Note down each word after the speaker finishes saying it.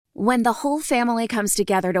When the whole family comes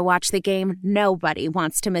together to watch the game, nobody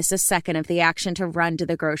wants to miss a second of the action to run to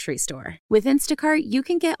the grocery store. With Instacart, you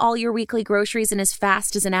can get all your weekly groceries in as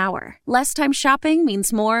fast as an hour. Less time shopping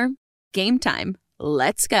means more game time.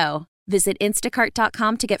 Let's go. Visit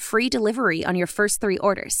instacart.com to get free delivery on your first 3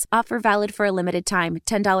 orders. Offer valid for a limited time.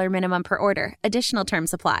 $10 minimum per order. Additional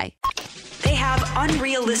terms apply. They have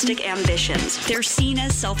unrealistic ambitions. They're seen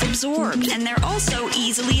as self-absorbed, and they're also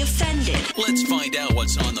easily offended. Let's find out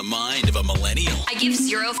what's on the mind of a millennial. I give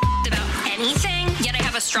 0 about anything, yet I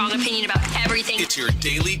have a strong opinion about everything. It's your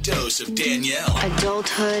daily dose of Danielle.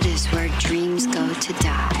 Adulthood is where dreams go to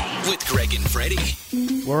die. With Greg and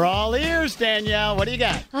Freddie. We're all ears, Danielle. What do you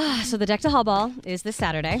got? So the Deck to Hall Ball is this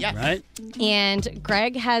Saturday. Yeah. Right. And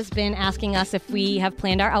Greg has been asking us if we have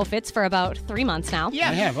planned our outfits for about 3 months now. Yeah,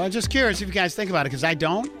 I have. I'm just curious if you guys think about it, because I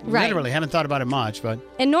don't. Right. Literally haven't thought about it much, but...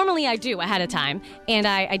 And normally I do ahead of time, and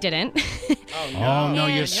I didn't. Oh, no,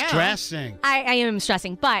 you're stressing. I am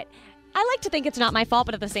stressing, but... I like to think it's not my fault,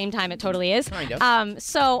 but at the same time, it totally is. Kind of.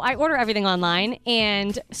 So I order everything online,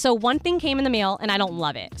 and so one thing came in the mail, and I don't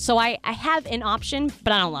love it. So I have an option,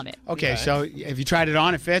 but I don't love it. Okay, so if you tried it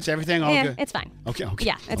on, it fits, everything, all good? It's fine. Okay.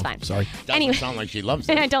 Yeah, it's fine. Sorry. Doesn't sound like she loves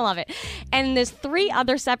it. I don't love it. And there's 3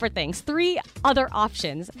 other separate things, 3 other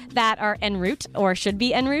options that are en route, or should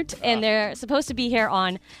be en route, and they're supposed to be here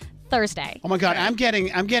on Thursday. Oh, my God. I'm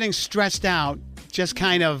getting stressed out just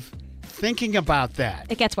kind of... thinking about that.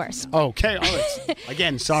 It gets worse. Okay.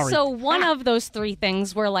 Again, sorry. So one of those 3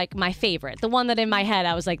 things were like my favorite. The one that in my head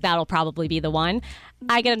I was like, that'll probably be the one.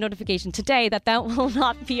 I get a notification today that will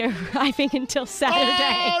not be arriving until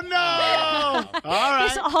Saturday. Oh, no! All right.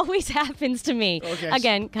 This always happens to me. Okay.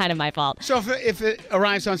 Again, kind of my fault. So if it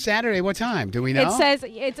arrives on Saturday, what time? Do we know? It says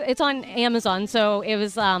it's on Amazon, so it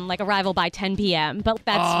was like arrival by 10 p.m., but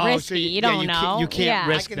that's risky. So you don't know. You can't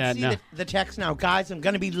risk I that. can see the text now. Guys, I'm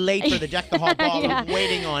going to be late for the Deck the Hall Ball. I'm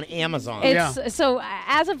waiting on Amazon. So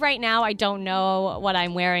as of right now, I don't know what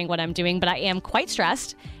I'm wearing, what I'm doing, but I am quite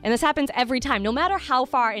stressed. And this happens every time. No matter how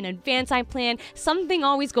far in advance I plan, something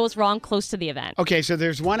always goes wrong close to the event. Okay, so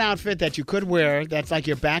there's one outfit that you could wear that's like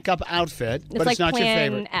your backup outfit, but like it's not your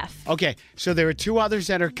favorite. F. Okay, so there are 2 others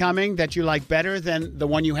that are coming that you like better than the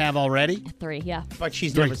one you have already? 3, yeah. But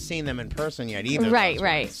she's never seen them in person yet either.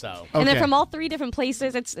 Right. So. And then from all 3 different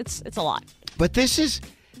places, it's a lot. But this is...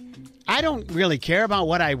 I don't really care about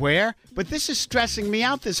what I wear, but this is stressing me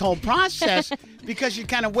out, this whole process, because you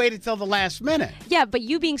kind of waited till the last minute. Yeah, but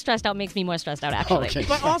you being stressed out makes me more stressed out, actually. Okay.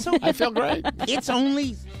 But also, I feel great. It's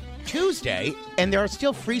only Tuesday, and there are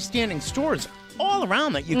still freestanding stores all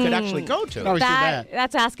around that you could actually go to. Oh,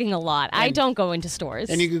 That's asking a lot. I don't go into stores.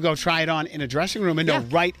 And you could go try it on in a dressing room and know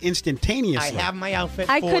right instantaneously. I have my outfit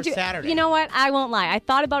Saturday. You know what? I won't lie. I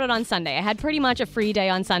thought about it on Sunday. I had pretty much a free day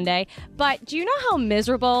on Sunday. But do you know how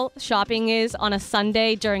miserable shopping is on a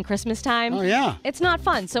Sunday during Christmas time? Oh, yeah. It's not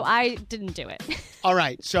fun, so I didn't do it. All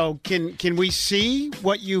right. So can we see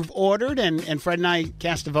what you've ordered and Fred and I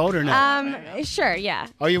cast a vote or no? Sure, yeah.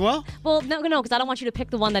 Oh, you will? Well, no, because I don't want you to pick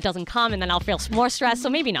the one that doesn't come, and then I'll feel more stressed, so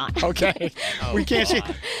maybe not. Okay. We can't see.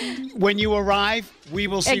 When you arrive, we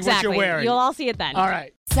will see what you're wearing. You'll all see it then. All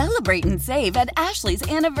right. Celebrate and save at Ashley's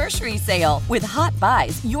Anniversary Sale. With Hot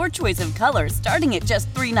Buys, your choice of colors starting at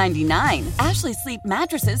just $3.99. Ashley Sleep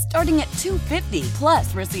mattresses starting at $2.50.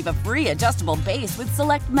 Plus, receive a free adjustable base with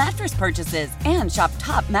select mattress purchases. And shop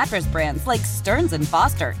top mattress brands like Stearns &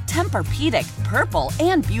 Foster, Tempur-Pedic, Purple,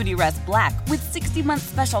 and Beautyrest Black with 60-month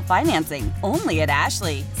special financing. Only at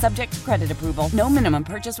Ashley. Subject to credit approval. No minimum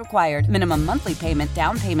purchase required. Minimum monthly payment,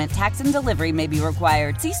 down payment, tax, and delivery may be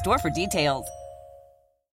required. See store for details.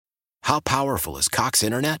 How powerful is Cox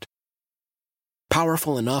Internet?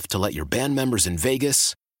 Powerful enough to let your band members in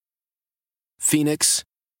Vegas, Phoenix,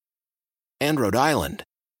 and Rhode Island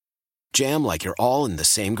jam like you're all in the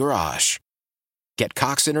same garage. Get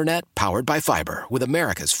Cox Internet powered by fiber with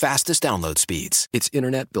America's fastest download speeds. It's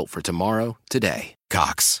internet built for tomorrow, today.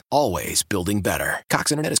 Cox, always building better.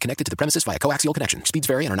 Cox Internet is connected to the premises via coaxial connection. Speeds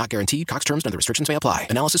vary and are not guaranteed. Cox terms and other restrictions may apply.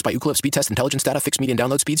 Analysis by Ookla Speed Test Intelligence Data. Fixed median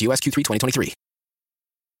download speeds. US Q3 2023.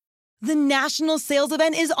 The national sales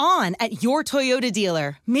event is on at your Toyota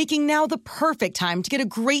dealer, making now the perfect time to get a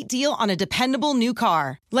great deal on a dependable new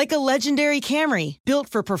car. Like a legendary Camry, built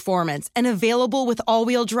for performance and available with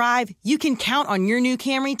all-wheel drive, you can count on your new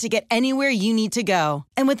Camry to get anywhere you need to go.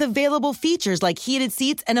 And with available features like heated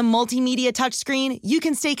seats and a multimedia touchscreen, you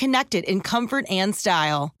can stay connected in comfort and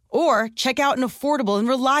style. Or check out an affordable and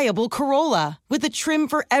reliable Corolla with a trim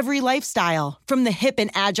for every lifestyle. From the hip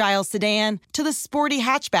and agile sedan to the sporty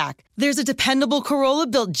hatchback, there's a dependable Corolla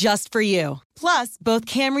built just for you. Plus, both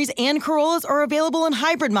Camrys and Corollas are available in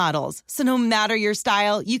hybrid models, so no matter your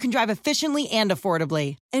style, you can drive efficiently and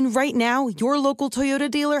affordably. And right now, your local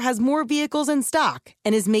Toyota dealer has more vehicles in stock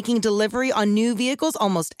and is making delivery on new vehicles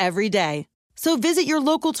almost every day. So visit your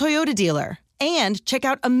local Toyota dealer and check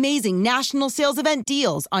out amazing national sales event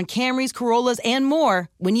deals on Camrys, Corollas, and more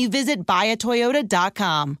when you visit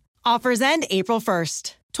buyatoyota.com. Offers end April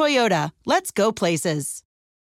 1st. Toyota, let's go places.